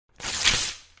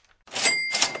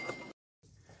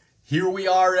Here we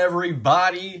are,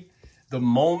 everybody. The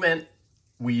moment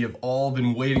we have all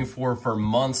been waiting for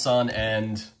months on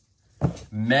end.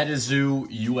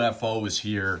 MetaZoo UFO is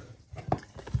here.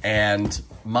 And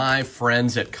my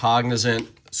friends at Cognizant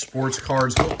Sports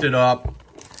Cards hooked it up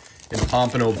in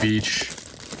Pompano Beach.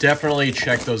 Definitely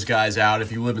check those guys out if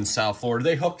you live in South Florida.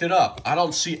 They hooked it up. I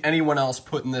don't see anyone else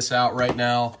putting this out right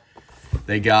now.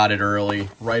 They got it early,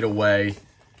 right away.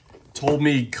 Told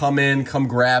me, come in, come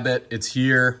grab it. It's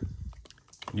here.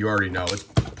 You already know, it's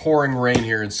pouring rain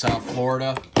here in South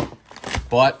Florida.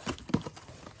 But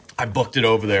I booked it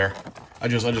over there. I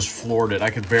just floored it.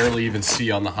 I could barely even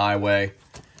see on the highway.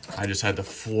 I just had to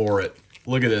floor it.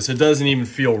 Look at this. It doesn't even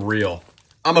feel real.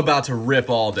 I'm about to rip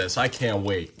all this. I can't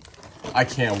wait. I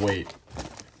can't wait.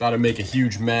 About to make a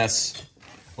huge mess.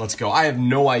 Let's go. I have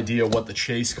no idea what the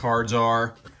chase cards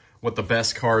are, what the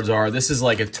best cards are. This is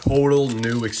like a total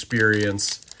new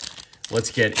experience. Let's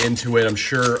get into it. I'm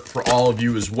sure for all of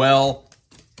you as well.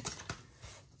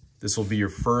 This will be your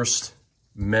first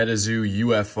MetaZoo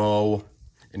UFO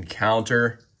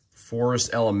encounter.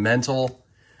 Forest Elemental.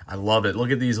 I love it. Look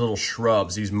at these little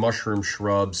shrubs, these mushroom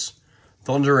shrubs.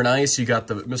 Thunder and Ice, you got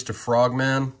the Mr.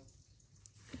 Frogman.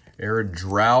 Arid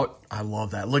Drought. I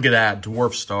love that. Look at that.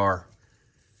 Dwarf Star.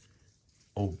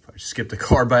 Oh, I skipped a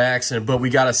card by accident, but we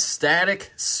got a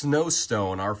Static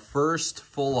Snowstone, our first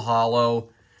full holo.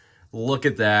 Look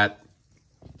at that.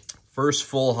 First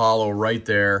full holo right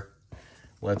there.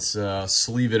 Let's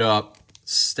sleeve it up.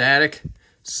 Static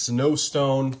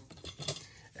Snowstone.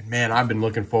 And man, I've been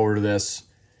looking forward to this.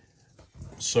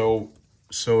 So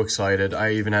excited.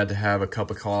 I even had to have a cup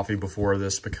of coffee before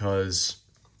this because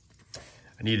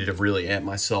I needed to really amp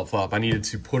myself up. I needed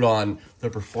to put on the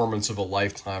performance of a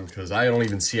lifetime because I don't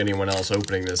even see anyone else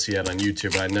opening this yet on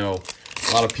YouTube. I know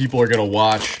a lot of people are gonna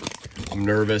watch. I'm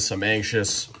nervous, I'm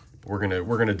anxious. We're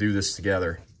gonna do this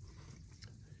together.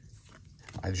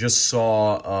 I just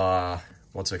saw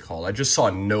what's it called? I just saw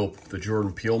Nope, the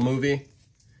Jordan Peele movie,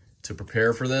 to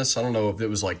prepare for this. I don't know if it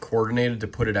was like coordinated to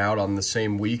put it out on the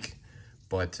same week,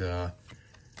 but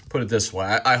put it this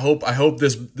way. I hope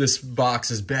this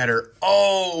box is better.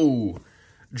 Oh,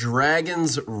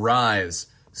 Dragon's Rise.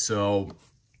 So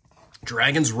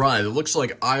Dragon's Rise. It looks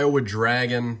like Iowa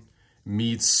Dragon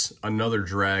meets another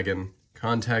dragon.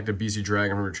 Contact a BC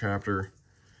Dragon from your chapter.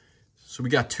 So we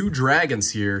got two dragons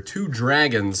here. Two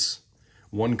dragons,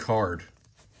 one card.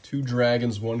 Two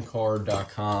dragons, one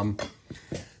card.com.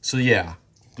 So yeah,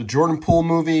 the Jordan Peele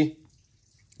movie.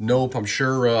 Nope, I'm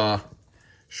sure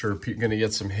gonna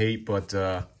get some hate, but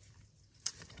let's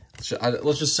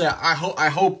just say I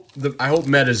hope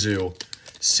MetaZoo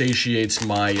satiates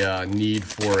my need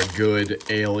for good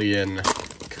alien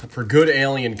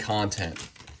content.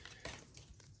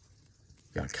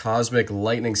 We got Cosmic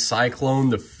Lightning Cyclone,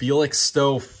 the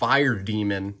Felixstowe Fire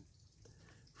Demon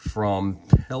from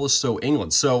Pellistowe,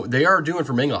 England. So they are doing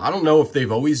from England. I don't know if they've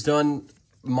always done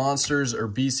monsters or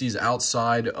BCs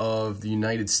outside of the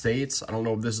United States. I don't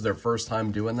know if this is their first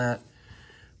time doing that.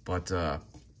 But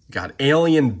got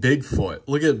Alien Bigfoot.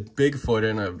 Look at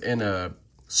Bigfoot in a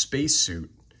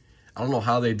spacesuit. I don't know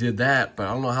how they did that, but I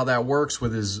don't know how that works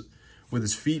with his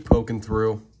feet poking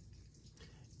through.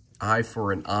 Eye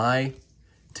for an eye.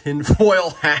 Tinfoil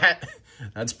hat.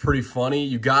 That's pretty funny.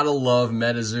 You gotta love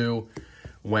MetaZoo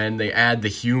when they add the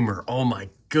humor. Oh my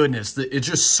goodness, it's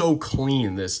just so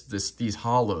clean, these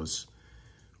holos.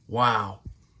 Wow.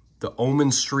 The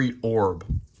Omen Street Orb.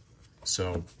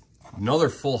 So another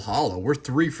full holo. We're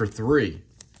 3 for 3.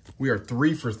 We are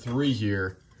 3 for 3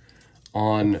 here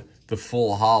on the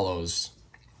full holos.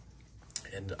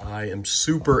 And I am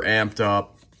super amped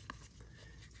up.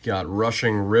 Got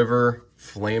Rushing River,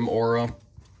 Flame Aura.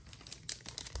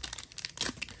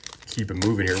 Keep it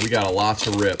moving here. We got a lot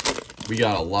to rip.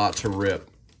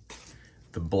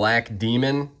 The Black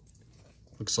Demon.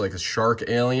 Looks like a shark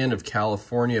alien of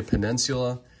California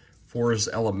Peninsula. Forest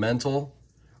Elemental.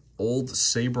 Old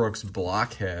Saybrook's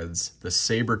Blockheads. The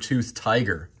Saber-Toothed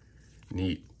Tiger.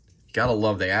 Neat. Gotta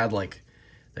love, they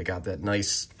got that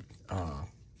nice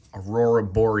Aurora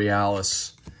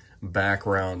Borealis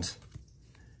background.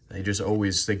 They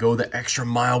go the extra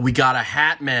mile. We got a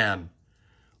Hat Man.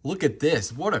 Look at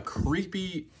this. What a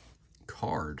creepy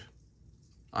card.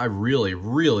 I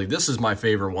really, this is my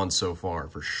favorite one so far,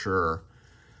 for sure.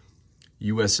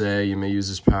 USA, you may use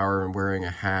this power in wearing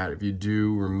a hat. If you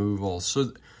do, remove all.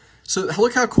 So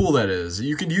look how cool that is.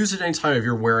 You can use it anytime if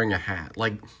you're wearing a hat.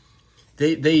 Like,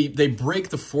 they break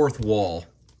the fourth wall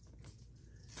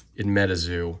in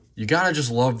MetaZoo. You gotta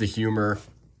just love the humor.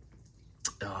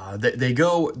 They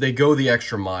go the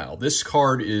extra mile. This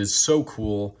card is so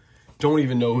cool. Don't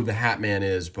even know who the Hat Man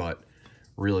is, but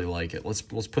Really like it. Let's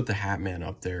put the Hat Man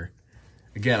up there.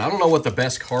 Again, I don't know what the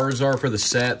best cards are for the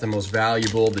set, the most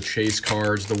valuable, the chase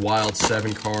cards, the Wild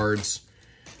 7 cards.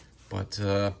 But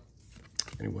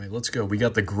anyway, let's go. We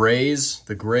got the Grays,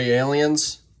 the Gray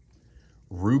Aliens,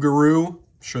 Rougarou. I'm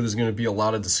sure there's going to be a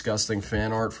lot of disgusting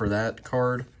fan art for that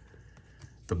card.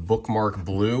 The Bookmark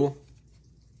Blue,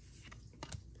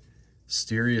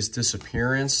 Mysterious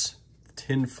Disappearance,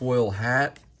 Tinfoil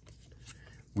Hat.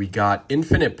 We got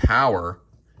Infinite Power.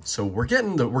 So we're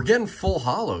getting full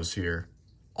holos here.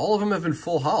 All of them have been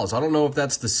full holos. I don't know if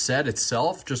that's the set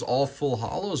itself, just all full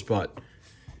holos, but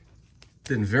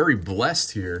been very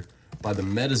blessed here by the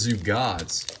MetaZoo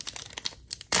gods.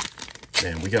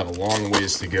 Man, we got a long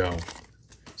ways to go.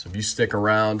 So if you stick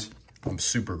around, I'm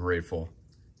super grateful.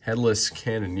 Headless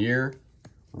Cannoneer,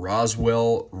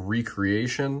 Roswell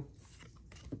Recreation,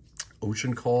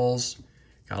 Ocean Calls,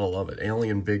 gotta love it.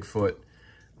 Alien Bigfoot.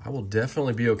 I will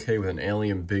definitely be okay with an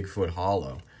Alien Bigfoot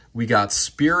holo. We got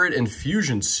Spirit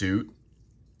Infusion Suit.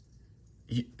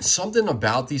 Something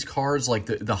about these cards, like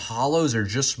the holos are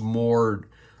just more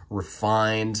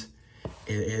refined.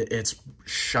 It's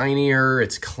shinier,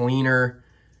 it's cleaner.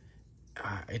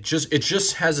 It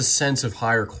just has a sense of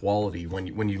higher quality when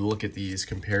you look at these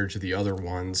compared to the other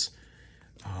ones.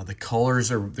 The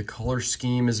color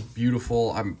scheme is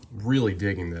beautiful. I'm really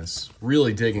digging this.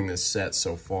 Really digging this set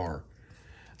so far.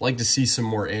 I'd like to see some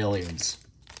more aliens.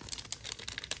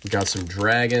 We got some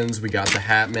dragons. We got the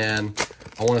Hat Man.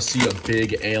 I want to see a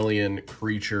big alien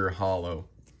creature holo.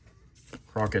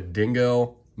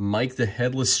 Crocodingo. Mike the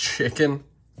Headless Chicken.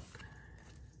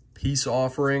 Peace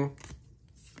Offering.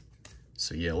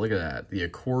 So yeah, look at that. The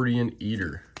Accordion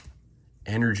Eater.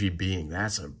 Energy Being.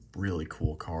 That's a really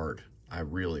cool card. I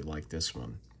really like this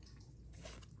one.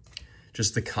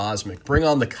 Just the cosmic. Bring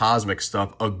on the cosmic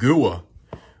stuff. Agua.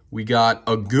 We got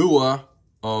Agua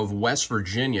of West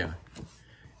Virginia.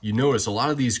 You notice a lot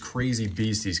of these crazy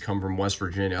beasties come from West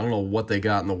Virginia. I don't know what they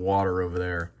got in the water over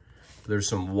there. There's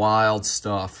some wild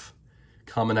stuff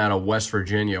coming out of West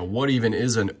Virginia. What even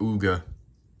is an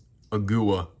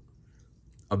Agua?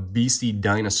 A beastie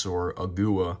dinosaur,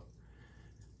 Agua.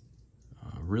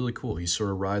 Really cool. He's sort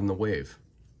of riding the wave.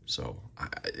 So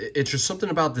it's just something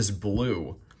about this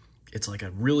blue. It's like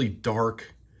a really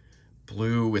dark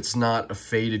blue. It's not a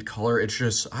faded color. It's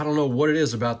just, I don't know what it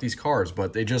is about these cards,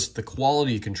 but the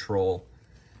quality control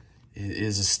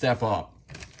is a step up.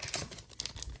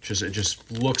 It just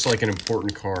looks like an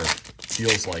important card.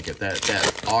 Feels like it.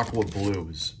 That aqua blue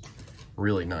is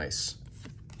really nice.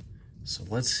 So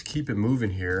let's keep it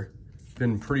moving here.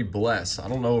 Been pretty blessed. I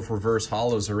don't know if reverse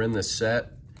holos are in this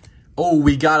set. Oh,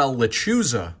 we got a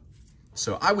Lechuza.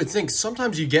 So I would think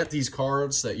sometimes you get these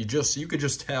cards that you could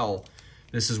just tell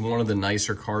this is one of the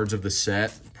nicer cards of the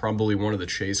set. Probably one of the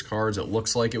chase cards. It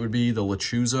looks like it would be the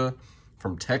Lechuza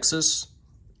from Texas.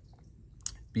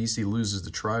 Beastie loses the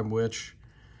Tribe Witch.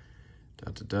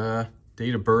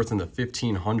 Date of birth in the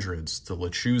 1500s. The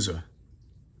Lechuza.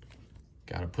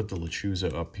 Gotta put the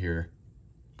Lechuza up here.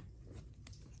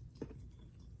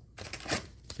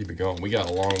 Keep it going. We got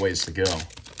a long ways to go.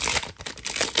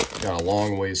 Got a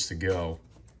long ways to go.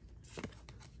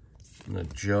 And the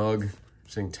Jug.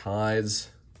 Seeing Tides,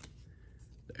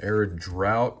 the Arid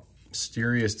Drought,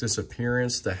 Mysterious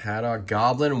Disappearance, the Haddock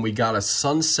Goblin, and we got a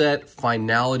Sunset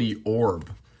Finality Orb.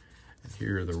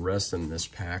 Here are the rest in this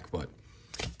pack, but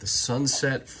the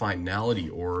Sunset Finality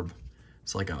Orb,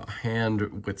 it's like a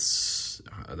hand with,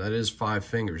 that is 5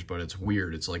 fingers, but it's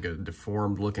weird. It's like a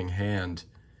deformed looking hand.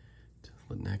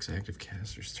 The next active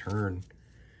caster's turn.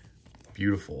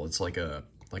 Beautiful. It's like a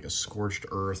scorched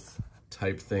earth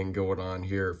type thing going on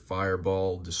here.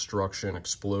 Fireball, destruction,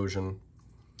 explosion,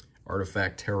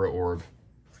 artifact, Terra Orb.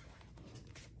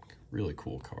 Really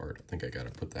cool card. I think I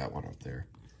gotta put that one up there.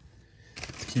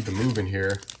 Let's keep it moving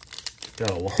here. Got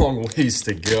a long ways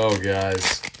to go,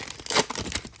 guys.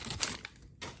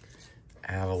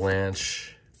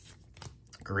 Avalanche,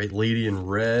 Great Lady in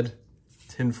Red,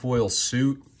 Tinfoil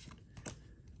Suit,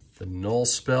 the Null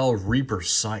Spell, Reaper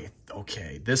Scythe.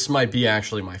 Okay, this might be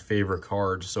actually my favorite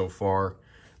card so far.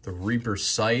 The Reaper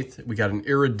Scythe. We got an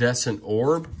Iridescent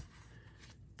Orb.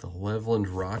 The Leveland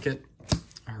Rocket.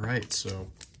 All right, so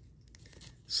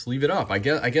sleeve it up. I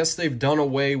guess they've done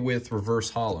away with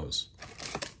reverse holos.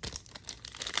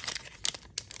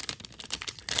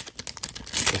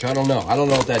 Which I don't know. I don't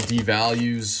know if that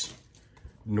devalues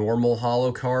normal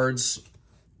holo cards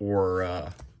or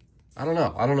I don't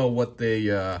know. I don't know what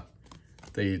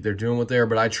they're doing with there,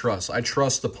 but I trust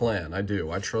the plan. I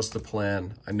do. I trust the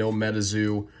plan. I know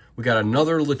MetaZoo. We got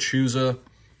another Lechuza.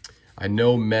 I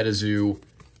know MetaZoo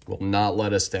will not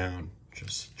let us down.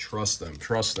 Just trust them.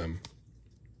 Trust them.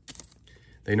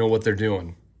 They know what they're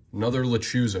doing. Another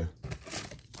Lechuza.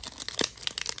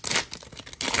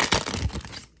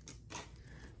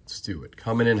 Let's do it.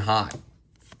 Coming in hot.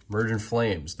 Emergent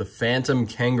Flames. The Phantom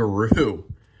Kangaroo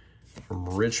from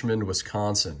Richmond,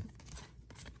 Wisconsin.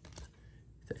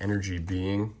 The Energy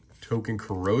Being. Token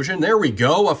Corrosion. There we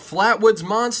go. A Flatwoods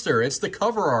Monster. It's the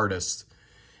cover artist.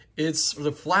 It's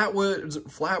the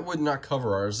Flatwood, not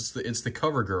cover artist. It's the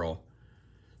cover girl.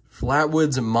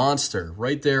 Flatwoods Monster.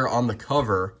 Right there on the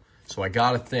cover. So I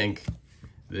gotta think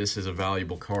this is a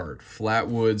valuable card.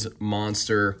 Flatwoods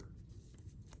Monster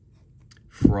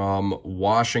from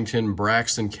Washington,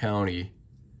 Braxton County.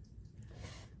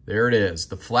 There it is.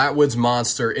 The Flatwoods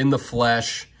Monster in the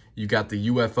flesh. You got the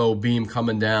UFO beam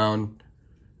coming down,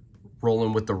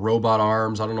 rolling with the robot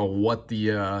arms. I don't know what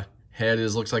the head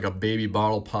is. Looks like a baby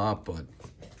bottle pop, but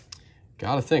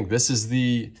gotta think this is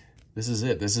it. This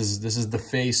is the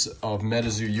face of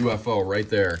MetaZoo UFO right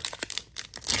there.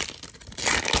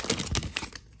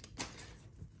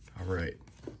 All right.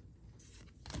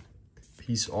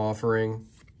 Peace Offering.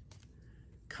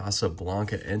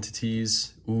 Casablanca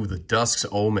Entities. Ooh, the Dusk's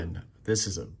Omen. This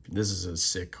is a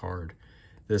sick card.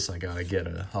 This I gotta get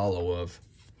a holo of.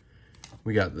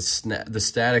 We got the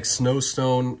Static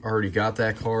Snowstone. Already got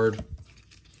that card.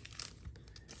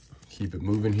 Keep it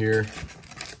moving here.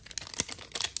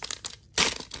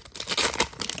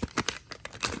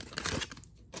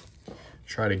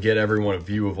 Try to get everyone a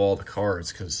view of all the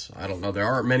cards because I don't know. There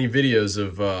aren't many videos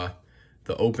of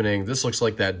the opening. This looks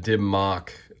like that dim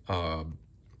mock of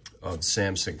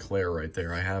Sam Sinclair right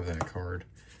there. I have that card.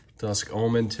 Dusk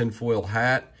Omen, Tinfoil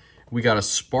Hat. We got a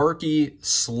Sparky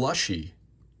Slushy.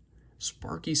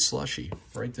 Sparky Slushy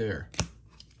right there.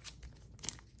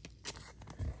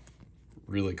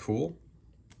 Really cool.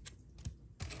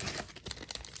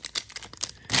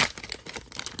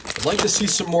 I'd like to see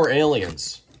some more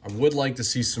aliens. I would like to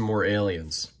see some more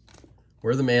aliens.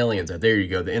 Where are them aliens at? There you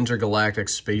go. The Intergalactic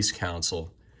Space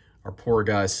Council. Our poor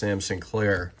guy, Sam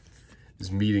Sinclair,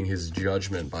 is meeting his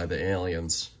judgment by the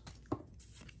aliens.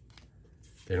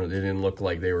 They didn't look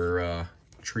like they were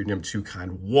treating him too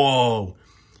kind. Whoa!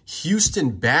 Houston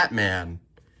Batman.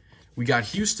 We got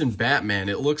Houston Batman.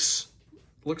 It looks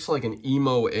like an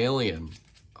emo alien.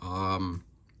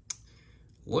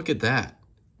 Look at that.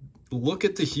 Look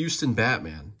at the Houston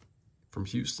Batman from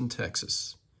Houston,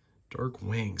 Texas. Dark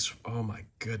Wings. Oh my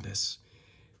goodness.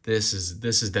 This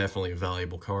is definitely a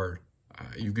valuable card.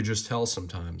 You could just tell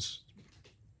sometimes.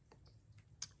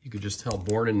 You could just tell.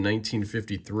 Born in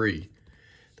 1953.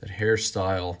 That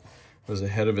hairstyle was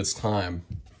ahead of its time.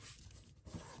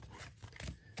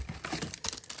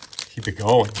 Keep it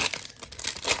going.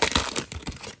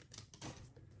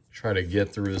 Try to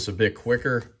get through this a bit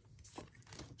quicker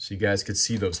so you guys could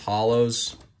see those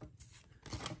hollows.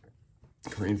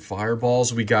 Green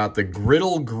Fireballs. We got the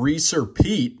Griddle Greaser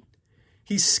Pete.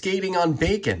 He's skating on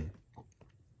bacon.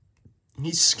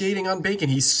 He's skating on bacon.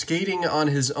 He's skating on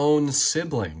his own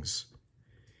siblings.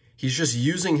 He's just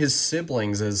using his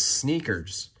siblings as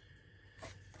sneakers.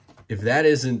 If that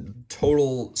isn't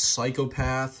total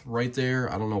psychopath right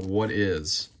there, I don't know what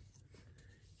is.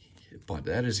 But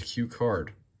that is a cute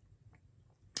card.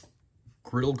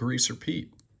 Griddle Greaser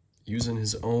Pete. Using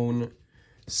his own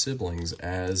siblings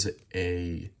as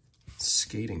a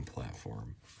skating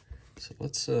platform. So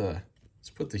let's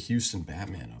put the Houston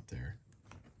Batman up there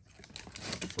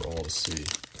for all to see.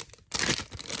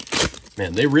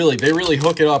 Man, they really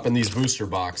hook it up in these booster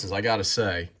boxes, I gotta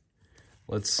say.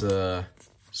 Let's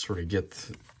sort of get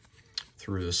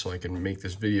through this so I can make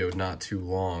this video not too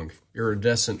long.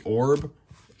 Iridescent Orb.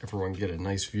 Everyone get a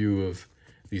nice view of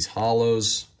these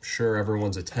hollows. I'm sure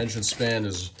everyone's attention span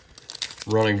is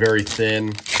running very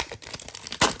thin,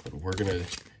 but we're gonna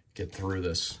get through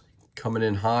this. Coming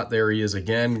in hot, there he is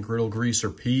again, Griddle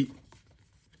Greaser Pete.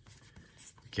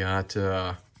 Got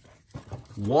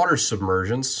Water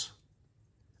Submergence,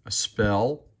 a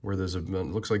spell where there's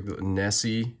looks like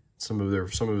Nessie, some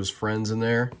of his friends in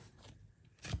there.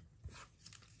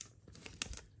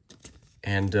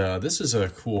 And this is a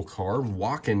cool card,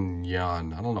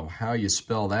 Wakanyan. I don't know how you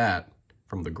spell that.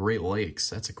 From the Great Lakes.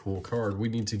 That's a cool card. We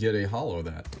need to get a holo of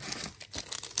that.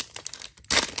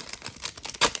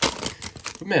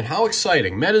 But man, how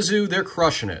exciting. MetaZoo, they're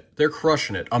crushing it. They're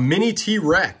crushing it. A mini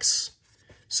T-Rex.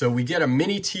 So we get a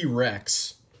mini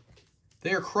T-Rex.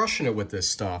 They are crushing it with this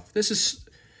stuff. This is...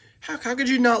 How could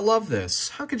you not love this?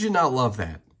 How could you not love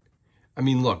that? I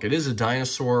mean, look, it is a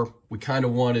dinosaur. We kind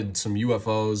of wanted some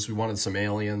UFOs. We wanted some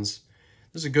aliens.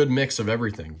 There's a good mix of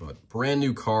everything, but brand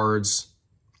new cards.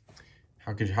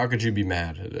 How could you be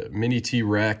mad? A mini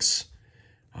T-Rex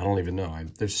I don't even know.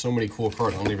 There's so many cool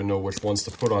cards. I don't even know which ones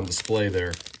to put on display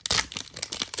there.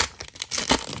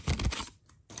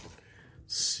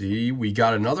 See, we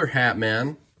got another Hat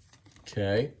Man.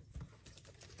 Okay.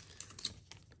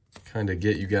 Kind of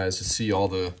get you guys to see all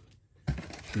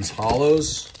these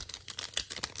hollows.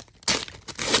 I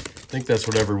think that's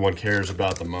what everyone cares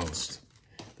about the most.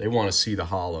 They want to see the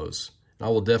hollows. And I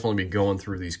will definitely be going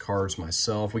through these cards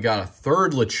myself. We got a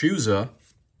third Lechuza.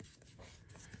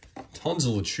 Tons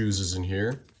of Lechuzas in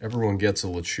here. Everyone gets a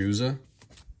Lechuza.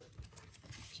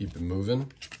 Keep it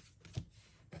moving.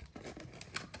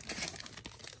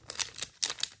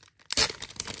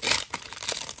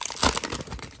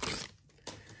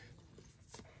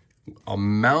 A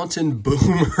Mountain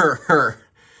Boomer.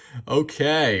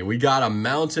 Okay, we got a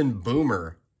Mountain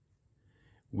Boomer.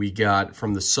 We got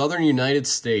from the southern United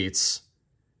States.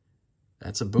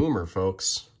 That's a boomer,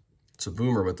 folks. It's a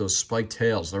boomer with those spiked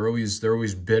tails. They're always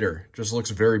bitter. Just looks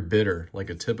very bitter, like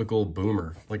a typical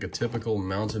boomer, like a typical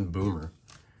mountain boomer.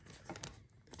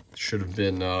 Should have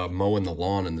been mowing the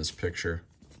lawn in this picture.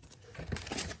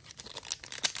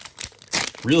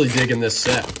 Really digging this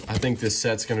set. I think this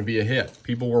set's going to be a hit.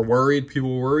 People were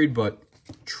worried, but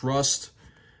trust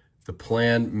the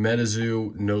plan.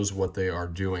 MetaZoo knows what they are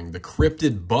doing. The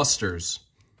Cryptid Busters.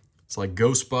 It's like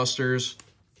Ghostbusters,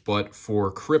 but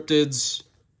for cryptids.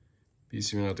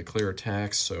 These even have declare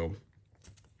attacks, so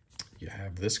you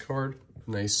have this card.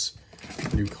 Nice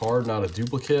new card, not a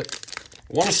duplicate.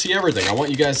 I want to see everything. I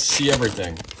want you guys to see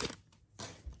everything.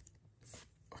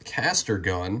 A caster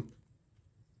gun.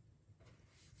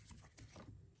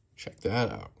 Check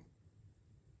that out.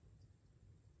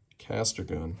 Caster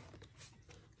gun.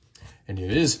 And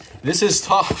this is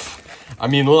tough. I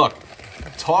mean, look,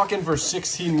 talking for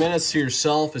 16 minutes to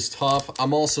yourself is tough.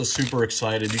 I'm also super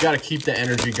excited. You got to keep the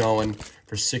energy going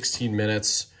for 16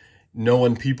 minutes,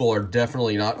 knowing people are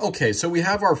definitely not. Okay, so we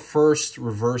have our first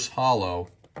reverse holo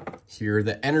here.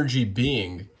 The energy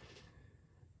being,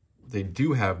 they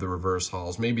do have the reverse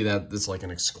holos. Maybe that's like an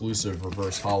exclusive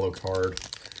reverse holo card.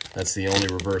 That's the only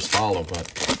reverse holo,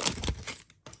 but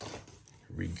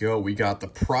here we go. We got the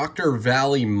Proctor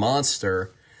Valley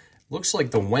Monster. Looks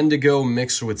like the Wendigo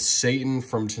mixed with Satan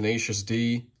from Tenacious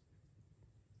D.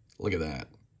 Look at that.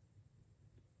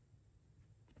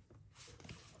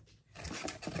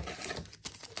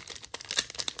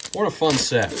 What a fun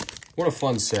set. What a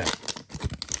fun set.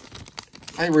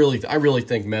 I really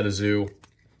think MetaZoo,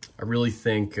 I really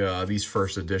think these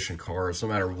first edition cards, no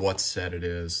matter what set it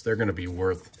is, they're going to be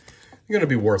worth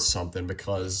something,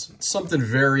 because it's something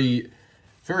very,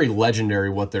 very legendary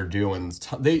what they're doing.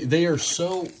 They are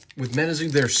so, with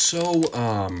MetaZoo, they're so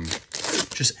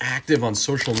just active on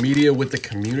social media with the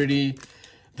community,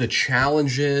 the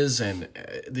challenges and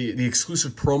the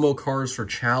exclusive promo cards for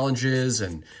challenges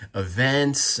and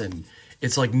events, and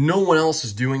it's like no one else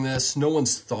is doing this. No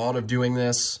one's thought of doing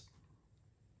this.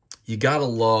 You gotta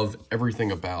love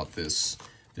everything about this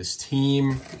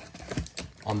team.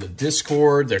 On the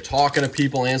Discord, they're talking to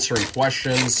people, answering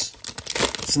questions.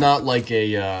 It's not like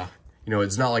a,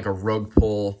 it's not like a rug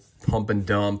pull, pump and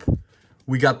dump.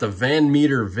 We got the Van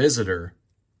Meter Visitor,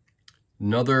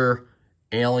 another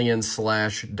alien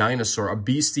slash dinosaur, a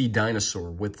beastie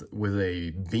dinosaur with a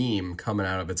beam coming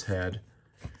out of its head.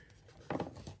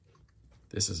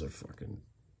 This is a fucking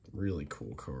really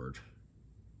cool card.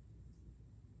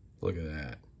 Look at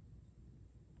that.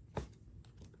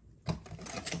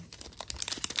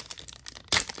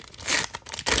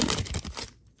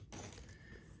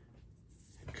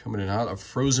 Coming in out, a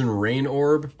Frozen Rain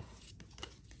Orb.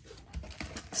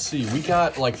 Let's see, we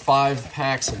got like 5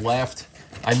 packs left.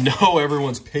 I know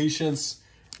everyone's patience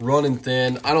running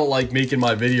thin. I don't like making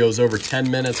my videos over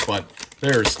 10 minutes, but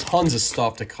there's tons of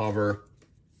stuff to cover.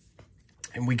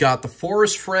 And we got the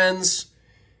Forest Friends,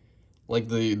 like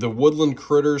the woodland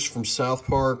critters from South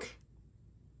Park.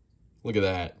 Look at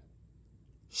that.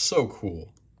 So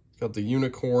cool. Got the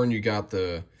unicorn, you got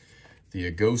the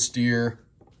ghost deer.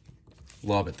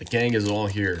 Love it. The gang is all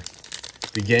here.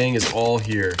 The gang is all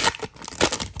here.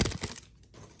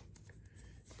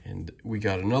 And we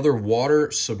got another water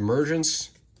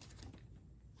submergence.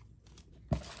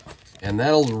 And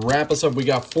that'll wrap us up. We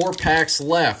got 4 packs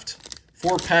left.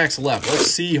 4 packs left. Let's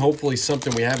see, hopefully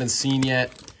something we haven't seen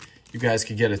yet. You guys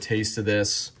could get a taste of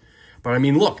this. But I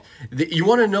mean, look, you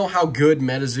want to know how good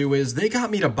MetaZoo is? They got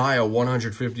me to buy a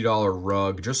 $150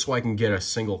 rug just so I can get a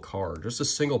single card. Just a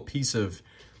single piece of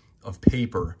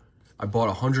paper. I bought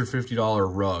a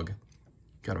 $150 rug.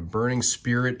 Got a Burning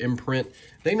Spirit imprint.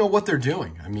 They know what they're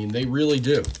doing. I mean, they really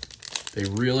do. They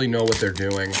really know what they're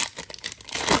doing.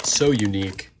 It's so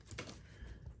unique.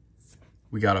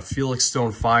 We got a Felix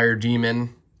Stone Fire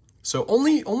Demon. So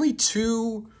only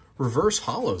 2 reverse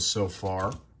hollows so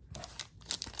far.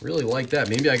 Really like that.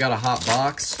 Maybe I got a hot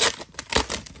box.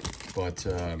 But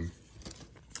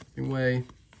anyway,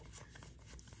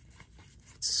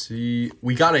 let's see.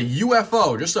 We got a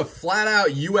UFO, just a flat out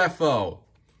UFO.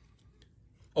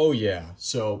 Oh yeah,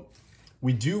 so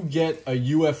we do get a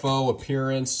UFO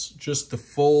appearance, just the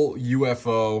full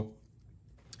UFO.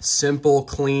 Simple,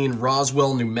 clean,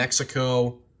 Roswell, New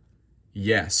Mexico.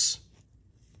 Yes.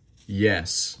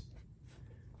 Yes.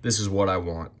 This is what I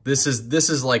want. This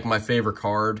is like my favorite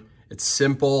card. It's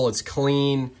simple, it's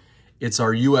clean, it's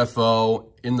our UFO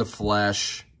in the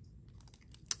flesh.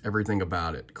 Everything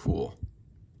about it, cool.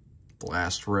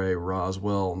 Blast Ray,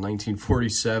 Roswell,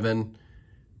 1947.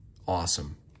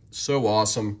 Awesome. So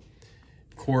awesome.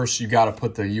 Of course, you got to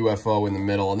put the UFO in the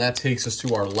middle, and that takes us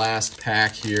to our last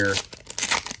pack here.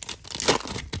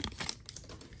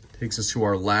 Takes us to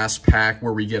our last pack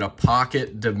where we get a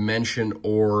pocket dimension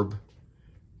orb.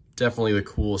 Definitely the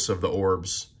coolest of the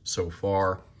orbs so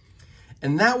far.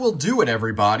 And that will do it,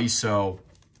 everybody. So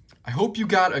I hope you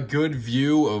got a good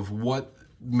view of what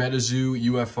MetaZoo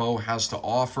UFO has to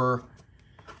offer.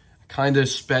 Kind of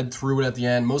sped through it at the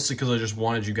end, mostly because I just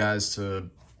wanted you guys to,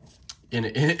 in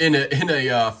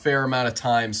a fair amount of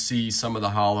time, see some of the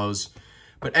hollows.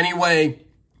 But anyway,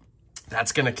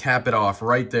 that's going to cap it off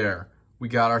right there. We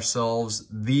got ourselves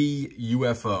the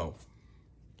UFO.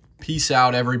 Peace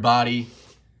out, everybody.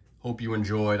 Hope you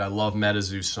enjoyed. I love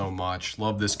MetaZoo so much.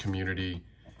 Love this community.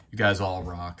 You guys all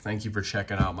rock. Thank you for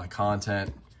checking out my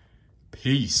content.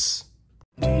 Peace.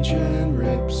 Degen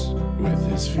rips with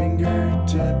his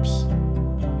fingertips.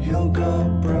 He'll go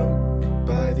broke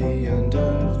by the end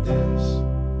of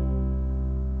this.